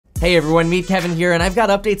Hey everyone, Meet Kevin here, and I've got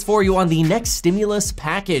updates for you on the next stimulus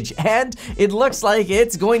package, and it looks like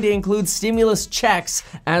it's going to include stimulus checks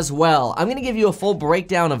as well. I'm gonna give you a full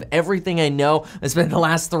breakdown of everything I know. I spent the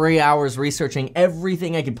last 3 hours researching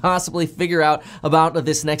everything I could possibly figure out about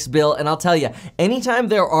this next bill, and I'll tell you, anytime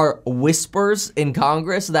there are whispers in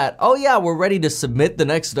Congress that, oh yeah, we're ready to submit the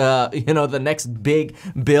next, the next big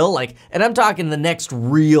bill, and I'm talking the next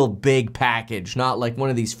real big package, not like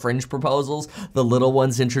one of these fringe proposals, the little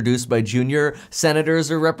ones introduced by junior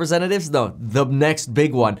senators or representatives. No, the next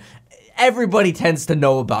big one. Everybody tends to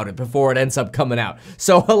know about it before it ends up coming out.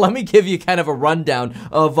 So let me give you kind of a rundown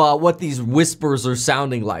of what these whispers are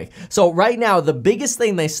sounding like. So right now, the biggest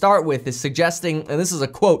thing they start with is suggesting, and this is a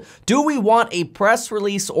quote, "Do we want a press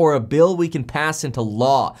release or a bill we can pass into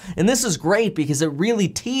law?" And this is great because it really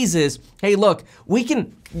teases, hey, look, we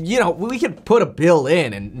can put a bill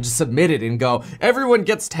in and submit it and go, everyone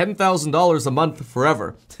gets $10,000 a month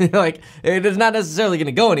forever. Like, it is not necessarily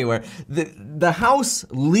gonna go anywhere. The House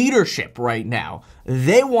leadership right now,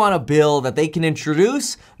 they want a bill that they can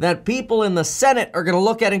introduce that people in the Senate are gonna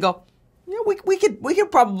look at and go, yeah, we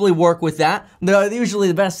could probably work with that. Usually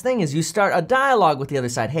the best thing is you start a dialogue with the other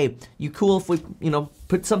side. Hey, you cool if we,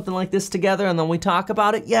 put something like this together and then we talk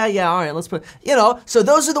about it? Yeah, all right, let's put, so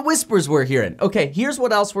those are the whispers we're hearing. Okay, here's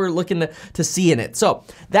what else we're looking to see in it. So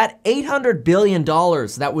that $800 billion,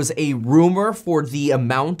 that was a rumor for the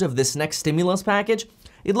amount of this next stimulus package.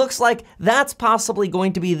 It looks like that's possibly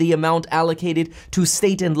going to be the amount allocated to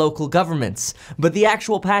state and local governments. But the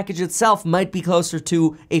actual package itself might be closer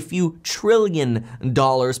to a few trillion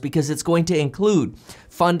dollars because it's going to include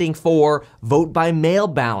funding for vote-by-mail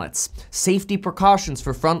ballots, safety precautions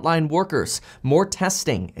for frontline workers, more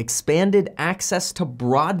testing, expanded access to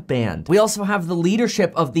broadband. We also have the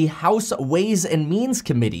leadership of the House Ways and Means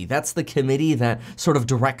Committee. That's the committee that sort of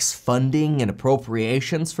directs funding and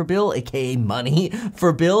appropriations for bill, aka money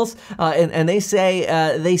for bills. And they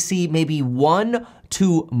say they see maybe 1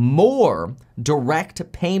 to more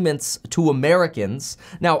direct payments to Americans.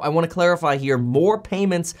 Now, I want to clarify here, more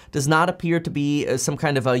payments does not appear to be some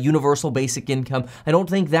kind of a universal basic income. I don't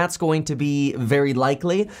think that's going to be very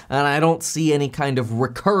likely, and I don't see any kind of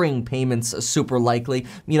recurring payments super likely.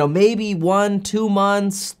 Maybe 1-2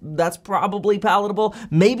 months, that's probably palatable.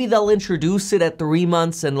 Maybe they'll introduce it at 3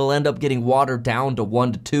 months and it'll end up getting watered down to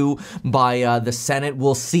 1 to 2 by the Senate.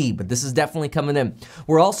 We'll see, but this is definitely coming in.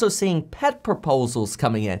 We're also seeing pet proposals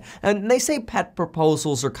coming in, and they say pet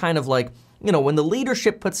proposals are kind of like, when the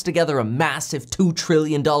leadership puts together a massive $2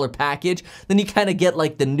 trillion package, then you kind of get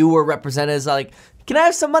like the newer representatives like, can I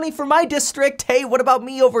have some money for my district? Hey, what about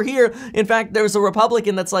me over here? In fact, there's a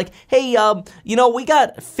Republican that's like, hey, we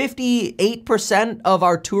got 58% of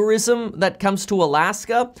our tourism that comes to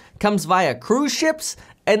Alaska comes via cruise ships,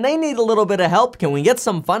 and they need a little bit of help. Can we get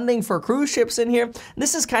some funding for cruise ships in here? And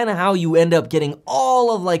this is kind of how you end up getting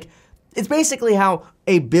all of it's basically how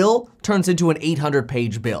a bill turns into an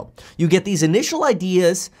 800-page bill. You get these initial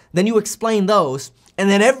ideas, then you explain those, and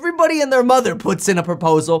then everybody and their mother puts in a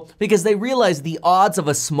proposal because they realize the odds of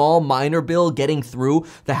a small minor bill getting through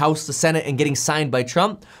the House, the Senate, and getting signed by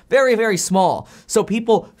Trump, very, very small. So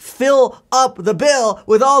people fill up the bill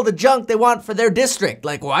with all the junk they want for their district.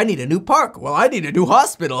 Like, well, I need a new park. Well, I need a new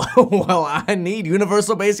hospital. Well, I need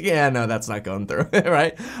universal basic. Yeah, no, that's not going through,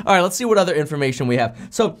 right? All right, let's see what other information we have.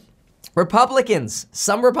 So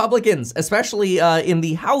some Republicans, especially in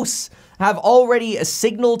the House, have already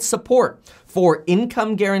signaled support for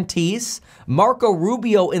income guarantees. Marco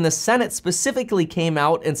Rubio in the Senate specifically came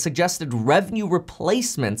out and suggested revenue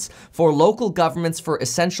replacements for local governments for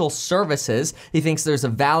essential services. He thinks there's a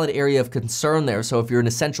valid area of concern there. So if you're an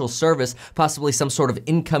essential service, possibly some sort of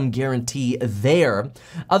income guarantee there.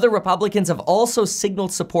 Other Republicans have also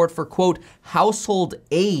signaled support for, quote, household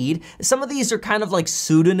aid. Some of these are kind of like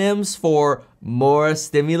pseudonyms for more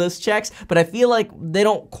stimulus checks, but I feel like they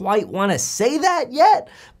don't quite want to say that yet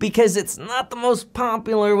because it's not the most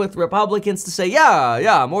popular with Republicans to say,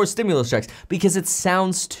 yeah, more stimulus checks, because it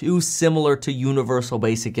sounds too similar to universal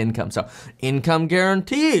basic income. So income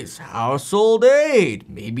guarantees, household aid,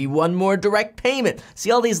 maybe 1 more direct payment.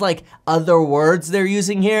 See all these other words they're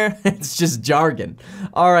using here? It's just jargon.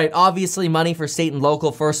 All right, obviously money for state and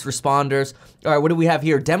local first responders. All right, what do we have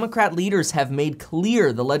here? Democrat leaders have made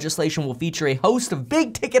clear the legislation will feature a host of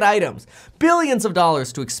big ticket items, billions of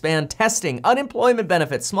dollars to expand testing, unemployment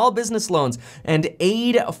benefits, small business loans, and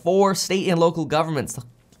aid for state and local governments.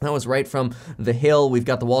 That was right from The Hill. We've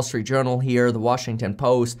got the Wall Street Journal here, the Washington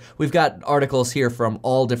Post. We've got articles here from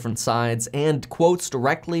all different sides and quotes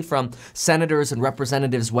directly from senators and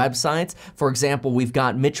representatives' websites. For example, we've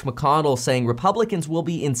got Mitch McConnell saying Republicans will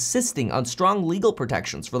be insisting on strong legal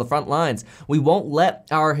protections for the front lines. We won't let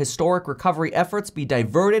our historic recovery efforts be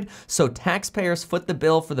diverted, so taxpayers foot the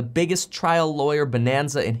bill for the biggest trial lawyer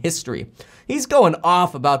bonanza in history. He's going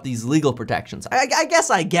off about these legal protections. I guess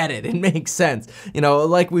I get it. It makes sense. You know,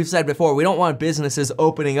 like we've said before, we don't want businesses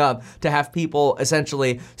opening up to have people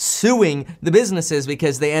essentially suing the businesses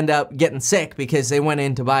because they end up getting sick because they went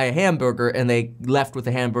in to buy a hamburger and they left with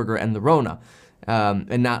the hamburger and the Rona.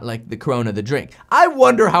 And not like the Corona, the drink. I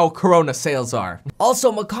wonder how Corona sales are.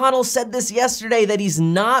 Also, McConnell said this yesterday that he's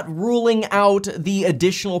not ruling out the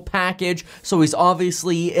additional package. So he's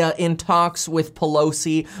obviously in talks with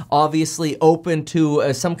Pelosi, obviously open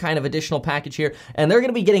to some kind of additional package here. And they're going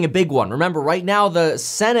to be getting a big one. Remember, right now, the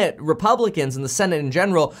Senate Republicans and the Senate in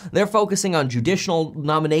general, they're focusing on judicial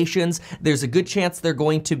nominations. There's a good chance they're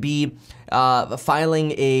going to be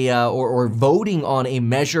filing or voting on a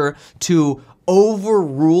measure to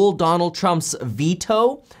overrule Donald Trump's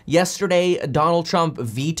veto. Yesterday, Donald Trump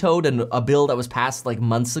vetoed a bill that was passed like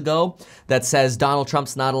months ago that says Donald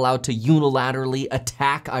Trump's not allowed to unilaterally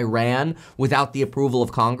attack Iran without the approval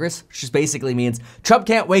of Congress, which just basically means Trump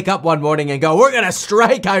can't wake up one morning and go, we're gonna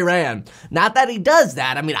strike Iran. Not that he does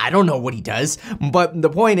that. I mean, I don't know what he does, but the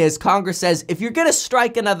point is Congress says, if you're gonna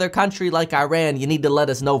strike another country like Iran, you need to let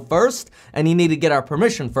us know first, and you need to get our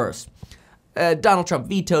permission first. Donald Trump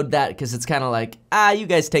vetoed that because it's kind of like, you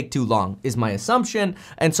guys take too long, is my assumption.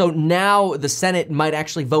 And so now the Senate might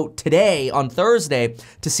actually vote today on Thursday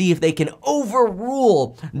to see if they can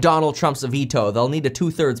overrule Donald Trump's veto. They'll need a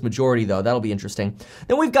 2/3 majority, though. That'll be interesting.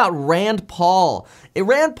 Then we've got Rand Paul.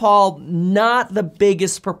 Rand Paul, not the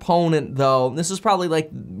biggest proponent, though. This is probably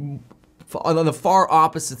like on the far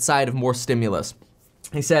opposite side of more stimulus.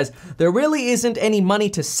 He says, there really isn't any money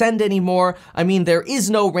to send anymore. I mean, there is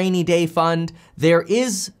no rainy day fund. There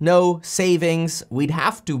is no savings. We'd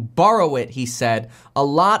have to borrow it, he said. A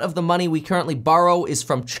lot of the money we currently borrow is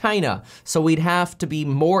from China, so we'd have to be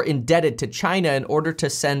more indebted to China in order to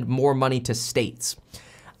send more money to states.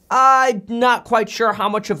 I'm not quite sure how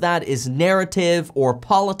much of that is narrative or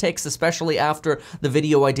politics, especially after the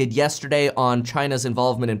video I did yesterday on China's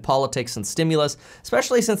involvement in politics and stimulus,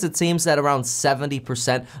 especially since it seems that around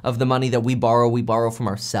 70% of the money that we borrow from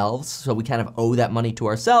ourselves, so we kind of owe that money to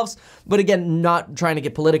ourselves. But again, not trying to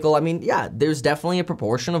get political, I mean, yeah, there's definitely a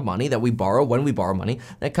proportion of money that we borrow when we borrow money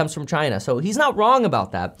that comes from China. So he's not wrong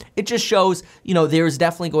about that. It just shows, you know, there's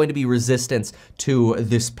definitely going to be resistance to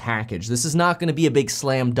this package. This is not going to be a big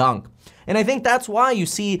slam dunk. And I think that's why you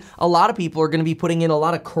see a lot of people are going to be putting in a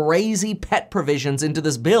lot of crazy pet provisions into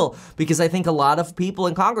this bill, because I think a lot of people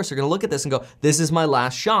in Congress are going to look at this and go, this is my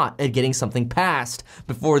last shot at getting something passed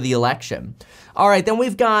before the election. All right, then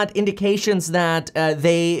we've got indications that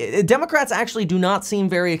Democrats actually do not seem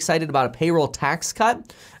very excited about a payroll tax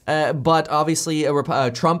cut. But obviously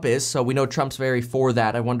Trump is, so we know Trump's very for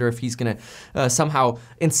that. I wonder if he's going to somehow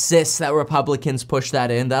insist that Republicans push that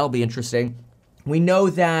in. That'll be interesting. We know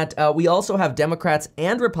that we also have Democrats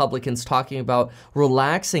and Republicans talking about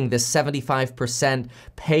relaxing this 75%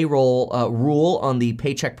 payroll rule on the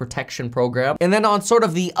Paycheck Protection Program. And then on sort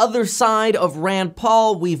of the other side of Rand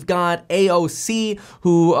Paul, we've got AOC,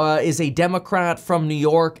 who is a Democrat from New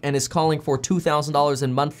York and is calling for $2,000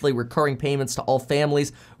 in monthly recurring payments to all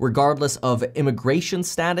families, regardless of immigration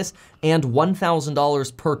status, and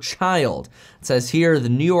 $1,000 per child. It says here, the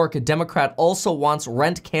New York Democrat also wants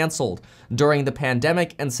rent canceled during the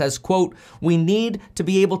pandemic and says, quote, we need to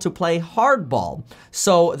be able to play hardball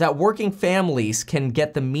so that working families can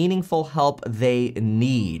get the meaningful help they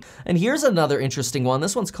need. And here's another interesting one.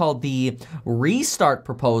 This one's called the Restart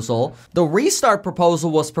Proposal. The Restart Proposal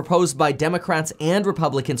was proposed by Democrats and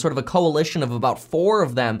Republicans, sort of a coalition of about 4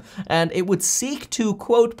 of them, and it would seek to,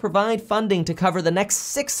 quote, provide funding to cover the next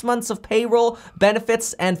 6 months of payroll,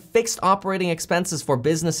 benefits, and fixed operating expenses for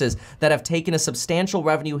businesses that have taken a substantial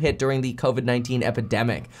revenue hit during the COVID-19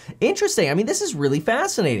 epidemic. Interesting. I mean, this is really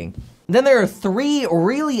fascinating. Then there are 3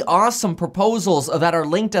 really awesome proposals that are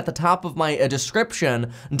linked at the top of my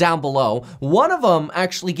description down below. One of them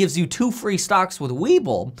actually gives you 2 free stocks with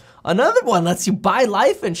Webull. Another one lets you buy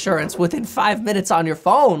life insurance within 5 minutes on your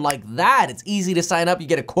phone, like that. It's easy to sign up. You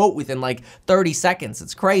get a quote within like 30 seconds.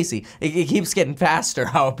 It's crazy. It keeps getting faster.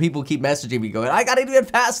 How people keep messaging me going, I gotta do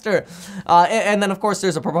it faster. And then of course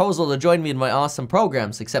there's a proposal to join me in my awesome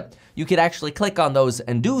programs, except you could actually click on those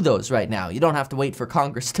and do those right now. You don't have to wait for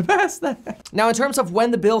Congress to pass that? Now, in terms of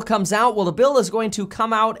when the bill comes out, well, the bill is going to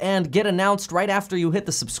come out and get announced right after you hit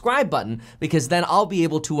the subscribe button, because then I'll be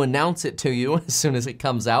able to announce it to you as soon as it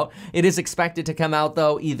comes out. It is expected to come out,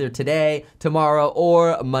 though, either today, tomorrow,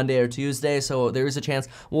 or Monday or Tuesday, so there is a chance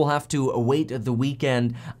we'll have to wait the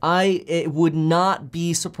weekend. I would not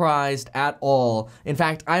be surprised at all. In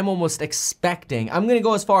fact, I'm almost expecting, I'm gonna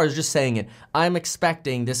go as far as just saying it, I'm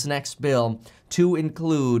expecting this next bill to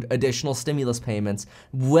include additional stimulus payments.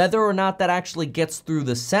 Whether or not that actually gets through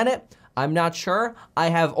the Senate, I'm not sure. I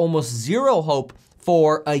have almost zero hope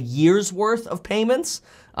for a year's worth of payments.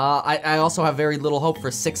 I also have very little hope for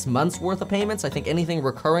 6 months worth of payments. I think anything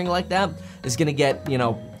recurring like that is gonna get,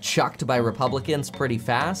 chucked by Republicans pretty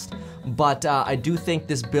fast. But I do think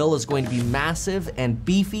this bill is going to be massive and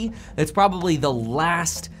beefy. It's probably the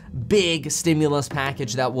last big stimulus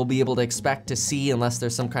package that we'll be able to expect to see unless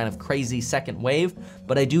there's some kind of crazy second wave.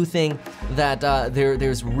 But I do think that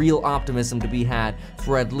there's real optimism to be had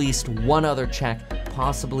for at least one other check,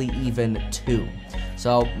 possibly even two.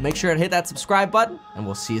 So make sure to hit that subscribe button, and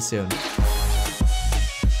we'll see you soon.